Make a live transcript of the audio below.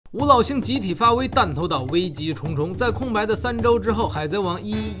五老星集体发威，弹头岛危机重重。在空白的3周之后，海贼王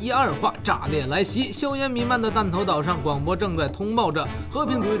1112话炸裂来袭，硝烟弥漫的弹头岛上，广播正在通报着和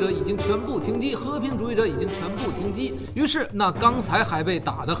平主义者已经全部停机，和平主义者已经全部停机。于是，那刚才还被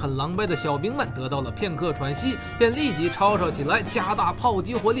打得很狼狈的小兵们得到了片刻喘息，便立即吵吵起来，加大炮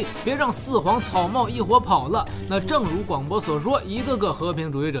击火力，别让四皇草帽一伙跑了。那正如广播所说，一个个和平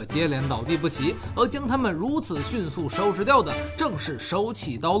主义者接连倒地不起，而将他们如此迅速收拾掉的，正是手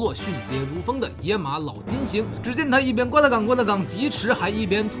起刀落、迅捷如风的野马老金星。只见他一边灌了岗疾驰，还一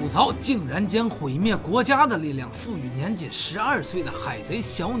边吐槽，竟然将毁灭国家的力量赋予年仅12岁的海贼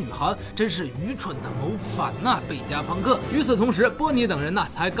小女孩，真是愚蠢的谋反呐！贝加庞克。与此同时，波尼等人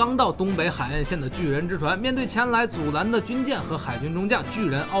才刚到东北海岸线的巨人之船，面对前来阻拦的军舰和海军中将巨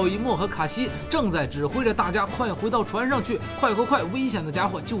人奥伊莫和卡西，正在指挥着大家快回到船上去，快，危险的家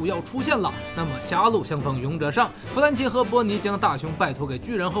伙就要出现了。那么狭路相逢勇者上，弗兰奇和波尼将大雄拜托给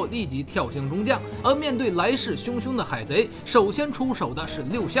巨人后，立即跳向中将。而面对来势汹汹的海贼，首先出手的是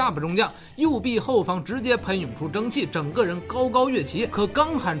六下巴中将，右臂后方直接喷涌出蒸汽，整个人高高跃起。可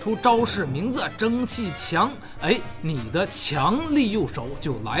刚喊出招式名字蒸汽强，你的强力右手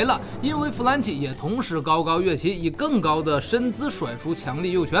就来了，因为弗兰奇也同时高高跃起，以更高的身姿甩出强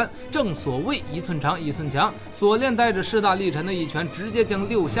力右拳。正所谓一寸长一寸强，锁链带着势大力沉的一拳，直接将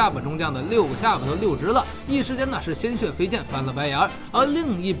六下巴中将的6个下巴都溜直了，一时间是鲜血飞溅，翻了白眼。而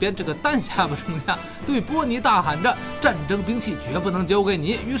另一边这个单下巴中将对波尼大喊着战争兵器绝不能交给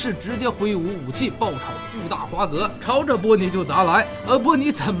你，于是直接挥舞武器爆炒巨大花格，朝着波尼就砸来。而波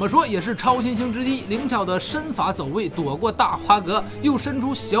尼怎么说也是超新星之一，灵巧的身法走位躲过大花格，又伸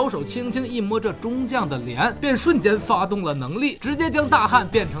出小手轻轻一摸这中将的脸，便瞬间发动了能力，直接将大汉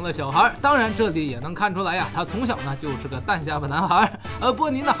变成了小孩。当然这里也能看出来他从小就是个单下巴男孩。而波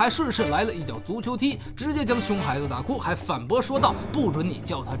尼还顺势来了一脚足球踢，直接将熊孩子打哭，还反驳说道，不准你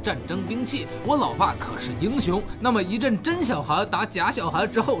叫他战争兵器，我老爸可是英雄。那么一阵真小孩打假小孩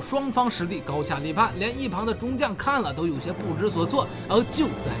之后，双方实力高下立判，连一旁的中将看了都有些不知所措。而就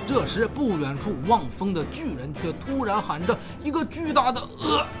在这时，不远处望风的巨人却突然喊着一个巨大的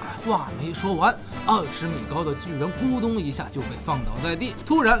话没说完，20米高的巨人咕咚一下就被放倒在地。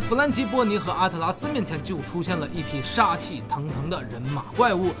突然弗兰奇、波尼和阿特拉斯面前就出现了一匹杀气腾腾的人马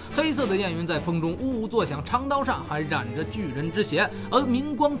怪物，黑色的焰云在风中呜呜作响，长刀上还染着巨人之血，而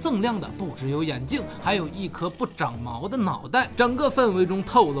明光锃亮的不只有眼睛，还有一颗不长毛的脑袋，整个氛围中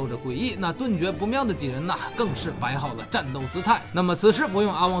透露着诡异。那顿觉不妙的几人更是摆好了战斗姿态。那么此时不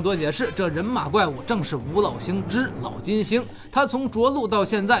用阿旺多解释，这人马怪物正是五老星之老金星，他从着陆到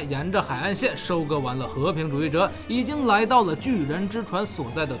现在，沿着海岸线收割完了和平主义者，已经来到了巨人之船所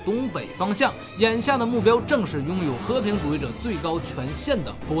在的东北方向，眼下的目标正是拥有和平主义者最高权限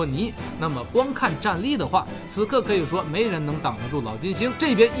的波尼。那么光看战力的话，此刻可以说没人能挡得住老金星，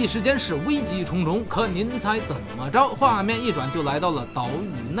这边一时间是危机重重。可您猜怎么着？画面一转就来到了岛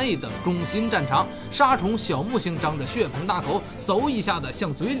屿内的中心战场，杀虫小木星张着血盆大口，嗖一下的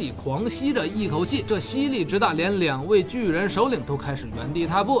向嘴里狂吸着一口气，这吸力之大，连2位巨人首领都开始原地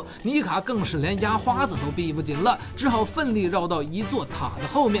踏步，尼卡更是连压花子都逼不紧了，只好奋力绕到一座塔的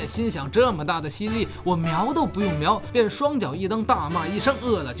后面，心想这么大的吸力，我瞄都不用瞄，便双脚一蹬，大骂一声，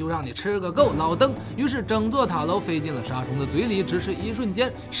饿了就让你吃个够，老登。于是整座塔楼飞进了杀虫的嘴里，只是一瞬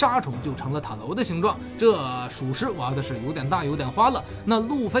间，杀虫就成了塔楼的形状。这属实挖的是有点大有点花了。那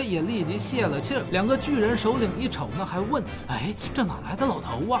路飞也立即泄了气儿，2个巨人首领一瞅还问，这哪来的老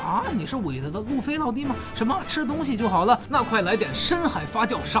头啊？你是伟大的路飞老弟吗？什么吃东西就好了？那快来点深海发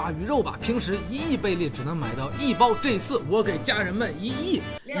酵鲨鱼肉吧！平时1亿贝利只能买到1包，这次我给家人们1亿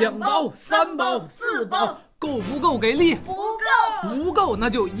，2包、3包、4包，够不够给力？不够，那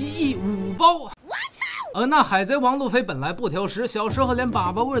就1亿5包。而那海贼王路飞本来不挑食，小时候连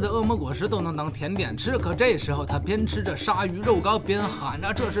粑粑味的恶魔果实都能当甜点吃，可这时候他边吃着鲨鱼肉干边喊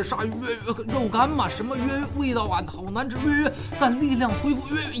着这是鲨鱼肉干吗？什么味道啊，好难吃！但力量恢复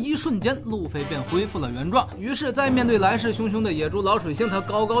一瞬间，路飞便恢复了原状。于是在面对来势汹汹的野猪老水星，他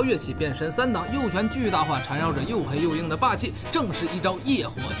高高跃起，变身3档，右拳巨大化，缠绕着又黑又硬的霸气，正是一招夜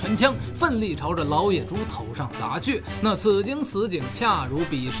火拳枪，奋力朝着老野猪头上砸去。那此景恰如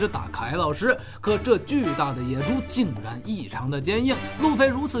彼时打凯老师，可这巨大的野猪竟然异常的坚硬，路飞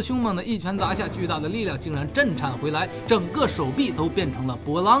如此凶猛的一拳砸下，巨大的力量竟然震颤回来，整个手臂都变成了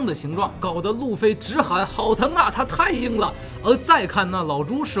波浪的形状，搞得路飞直喊好疼啊，他太硬了。而再看那老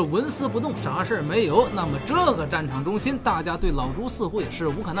猪是纹丝不动，啥事没有。那么这个战场中心，大家对老猪似乎也是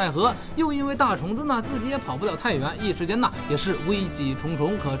无可奈何，又因为大虫子自己也跑不了太远，一时间也是危机重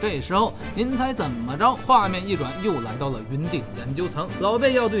重。可这时候您猜怎么着？画面一转，又来到了云顶研究层，老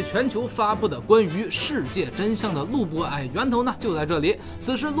贝要对全球发布的关于世界真相的录播，源头呢就在这里。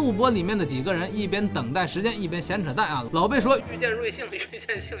此时录播里面的几个人一边等待时间，一边闲扯淡啊。老贝说遇见瑞幸，遇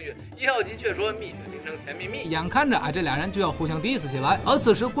见幸运，1号机却说蜜雪冰城甜蜜蜜。眼看着这俩人就要互相 diss 起来，而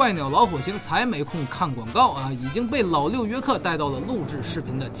此时怪鸟老火星才没空看广告啊，已经被老六约克带到了录制视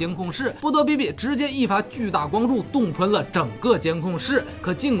频的监控室。不多比比，直接一发巨大光柱洞穿了整个监控室。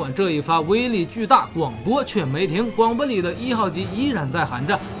可尽管这一发威力巨大，广播却没停，广播里的1号机依然在喊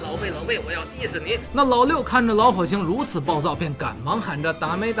着老贝，我要 diss 你。那老六看着老火星如此暴躁，便赶忙喊着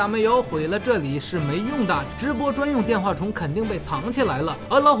打没有，毁了这里是没用的，直播专用电话虫肯定被藏起来了。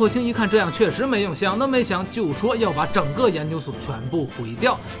而老火星一看这样确实没用，想都没想就说要把整个研究所全部毁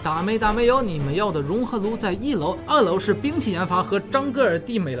掉。打没有，你们要的融合炉在1楼，2楼是兵器研发和张戈尔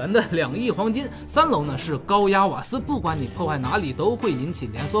蒂美兰的2亿黄金，3楼呢是高压瓦斯，不管你破坏哪里都会引起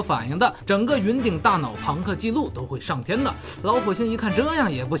连锁反应的，整个云顶大脑朋克记录都会上天的。老火星一看这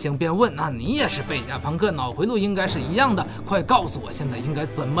样也不行，便问那你也是贝加朋克，脑回路应该是一样的，快告诉我现在应该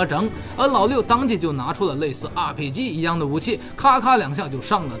怎么整。而老六当即就拿出了类似 RPG 一样的武器，咔咔2下就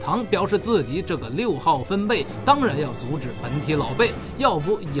上了膛，表示自己这个6号分贝当然要阻止本体老贝，要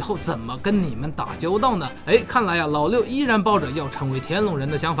不以后怎么跟你们打交道呢？看来老六依然抱着要成为天龙人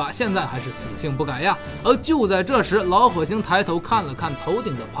的想法，现在还是死性不改呀。而就在这时，老火星抬头看了看头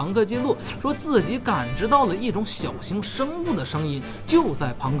顶的朋克记录，说自己感知到了一种小型生物的声音，就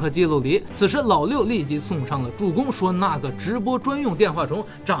在朋克记录里。此时老六立即送上了助攻，说那个直播专用电话虫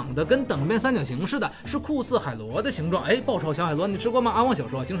长得跟等边三角形似的，是酷似海螺的形状。爆炒小海螺你吃过吗？阿旺小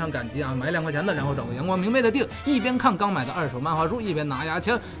时候经常赶集啊，买2块钱的，然后找个阳光明媚的地，一边看刚买的2手漫画书，一边拿牙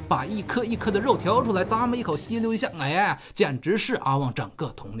签把一颗一颗的肉挑出来，咂摸一口，吸溜一下，简直是阿旺整个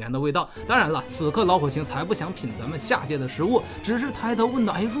童年的味道。当然了，此刻老火星才不想品咱们下界的食物，只是抬头问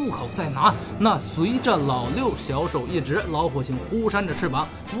道入口在哪？那随着老六小手一指，老火星忽扇着翅膀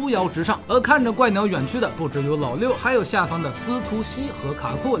扶摇直上。而看着怪鸟远去的不只有老六，还有下方的司徒西和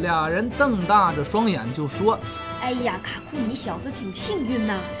卡库，俩人瞪大着双眼就说哎呀，卡库你小子挺幸运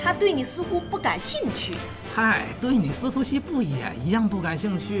呐，他对你似乎不感兴趣。嗨，对你司徒西不也一样不感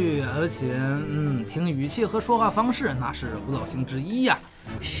兴趣？而且听语气和说话方式，那是五老星之一呀。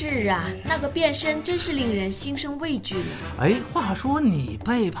是啊，那个变身真是令人心生畏惧呢。话说你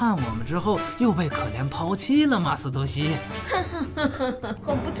背叛我们之后，又被可怜抛弃了吗？司徒西，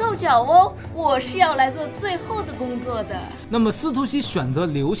很不凑巧哦，我是要来做最后的工作的。那么司徒西选择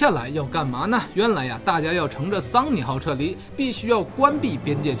留下来要干嘛呢？原来呀，大家要乘着桑尼号撤离，必须要关闭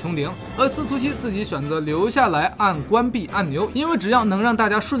边界穹顶，而司徒西自己选择留下来按关闭按钮，因为只要能让大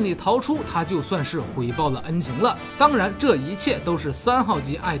家顺利逃出，他就算是回报了恩情了。当然，这一切都是3号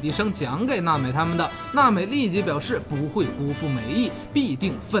机爱迪生讲给娜美他们的。娜美立即表示不会辜负美意，必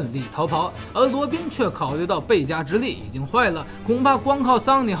定奋力逃跑。而罗宾却考虑到贝加之力已经坏了，恐怕光靠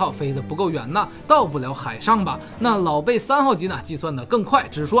桑尼号飞得不够远呐，到不了海上吧。那老贝3号机呢，计算得更快，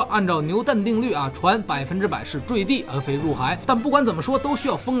只说按照牛顿定律啊，船100%是坠地而非入海。但不管怎么说，都需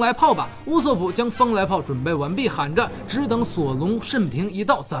要风来炮吧。乌索普将风来炮准备完毕，喊着只等索隆甚平一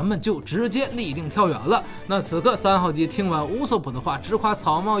到，咱们就直接立定跳远了。那此刻3号机听完乌索普的话，直夸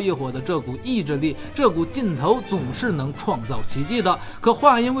草帽一伙的这股意志力，这股劲头总是能创造奇迹的。可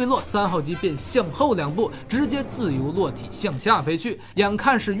话音未落，3号机便向后2步，直接自由落体向下飞去。眼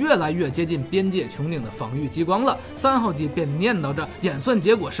看是越来越接近边界穹顶的防御激光了，3号机便念叨着，演算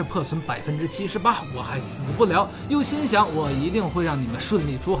结果是破损78%，我还死不了。又心想，我一定会让你们顺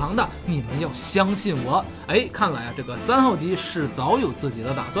利出航的，你们要相信我。看来这个3号机是早有自己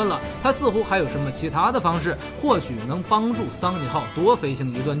的打算了，他似乎还有什么其他的方式，或许能帮助桑尼号多飞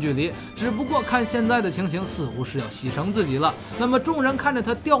行一段距离。只不过看现在的情形，似乎是要牺牲自己了。那么众人看着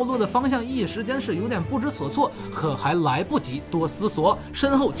他掉落的方向，一时间是有点不知所措，可还来不及多思索，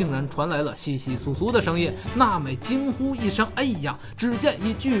身后竟然传来了窸窸窣窣的声音。娜美惊呼一声，哎呀！只见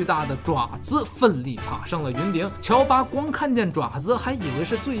一巨大的爪子奋力爬上了云顶。乔巴光看见爪子还以为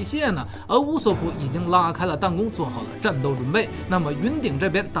是醉蟹呢，而乌索普已经拉开了弹弓，做好了战斗准备。那么云顶这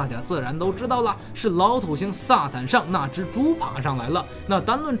边大家自然都知道了，是老土星萨坦上那只猪爬上来了。那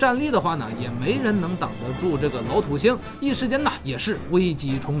单论战力的话呢，也没人能挡得住这个老土星，一时间呢也是危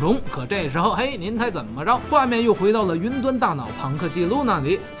机重重。可这时候您猜怎么着？画面又回到了云端大脑朋克记录那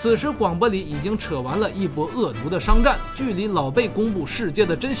里。此时广播里已经扯完了一波恶毒的商战，距离老贝公布世界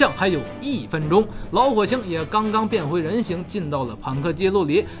的真相还有1分钟。老火星也刚刚变回人形，进到了朋克记录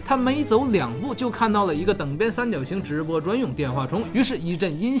里。他没走2步就看到到了一个等边三角形直播专用电话中，于是一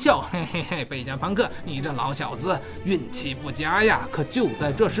阵阴笑，嘿嘿嘿，贝加庞克，你这老小子运气不佳呀！可就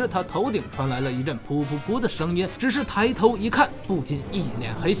在这时，他头顶传来了一阵噗噗噗的声音，只是抬头一看，不禁一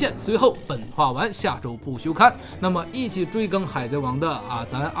脸黑线。随后本话完，下周不休刊。那么一起追更海贼王的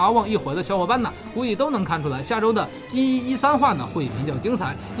咱阿旺一伙的小伙伴呢，估计都能看出来，下周的1113话呢会比较精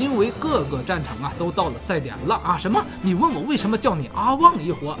彩，因为各个战场都到了赛点了啊！什么？你问我为什么叫你阿旺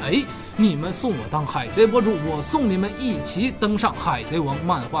一伙？哎，你们送我当海贼博主，我送你们一起登上海贼王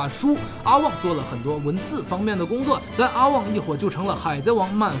漫画书。阿旺做了很多文字方面的工作，咱阿旺一伙就成了海贼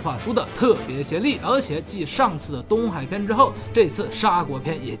王漫画书的特别协力，而且继上次的东海篇之后，这次沙国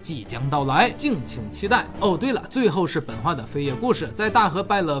篇也即将到来，敬请期待。哦，对了，最后是本话的飞页故事，在大河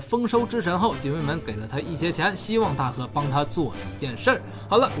拜了丰收之神后，警卫们给了他一些钱，希望大河帮他做一件事儿。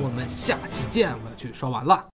好了，我们下期见，我要去刷碗了。